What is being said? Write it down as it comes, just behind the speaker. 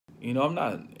I'm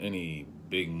not any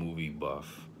big movie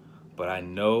buff, but I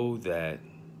know that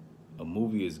a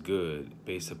movie is good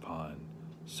based upon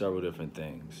several different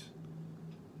things.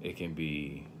 It can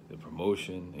be the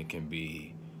promotion, it can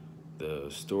be the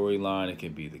storyline, it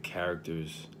can be the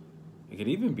characters, it could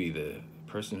even be the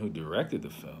person who directed the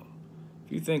film.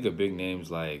 If you think of big names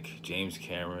like James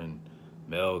Cameron,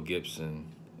 Mel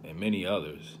Gibson, and many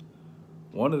others,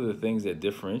 one of the things that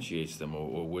differentiates them,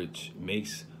 or which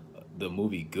makes the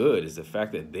movie good, is the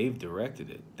fact that they've directed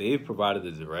it. They've provided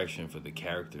the direction for the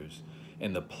characters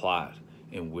and the plot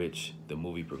in which the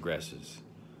movie progresses.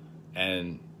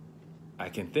 And I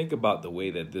can think about the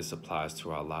way that this applies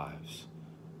to our lives.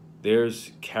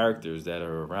 There's characters that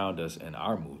are around us in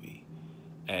our movie,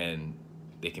 and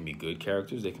they can be good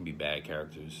characters, they can be bad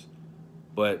characters.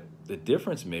 But the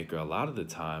difference maker a lot of the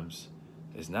times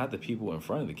is not the people in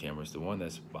front of the camera, it's the one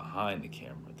that's behind the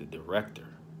camera, the director.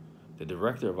 The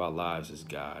director of our lives is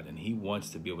God, and He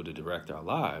wants to be able to direct our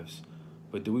lives.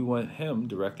 But do we want Him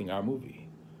directing our movie?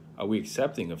 Are we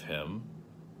accepting of Him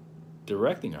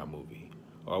directing our movie?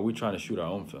 Or are we trying to shoot our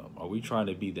own film? Are we trying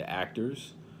to be the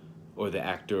actors or the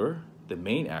actor, the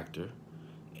main actor,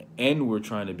 and we're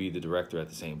trying to be the director at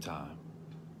the same time?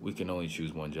 We can only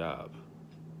choose one job.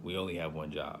 We only have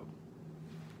one job.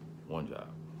 One job.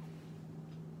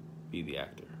 Be the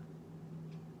actor.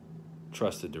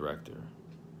 Trust the director.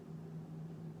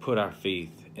 Put our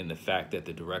faith in the fact that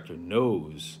the director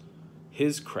knows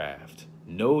his craft,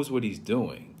 knows what he's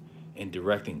doing, in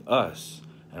directing us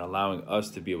and allowing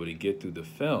us to be able to get through the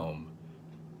film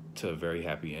to a very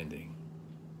happy ending.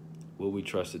 Will we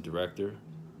trust the director,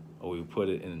 or will we put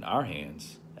it in our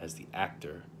hands as the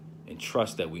actor and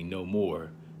trust that we know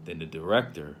more than the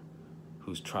director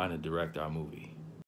who's trying to direct our movie?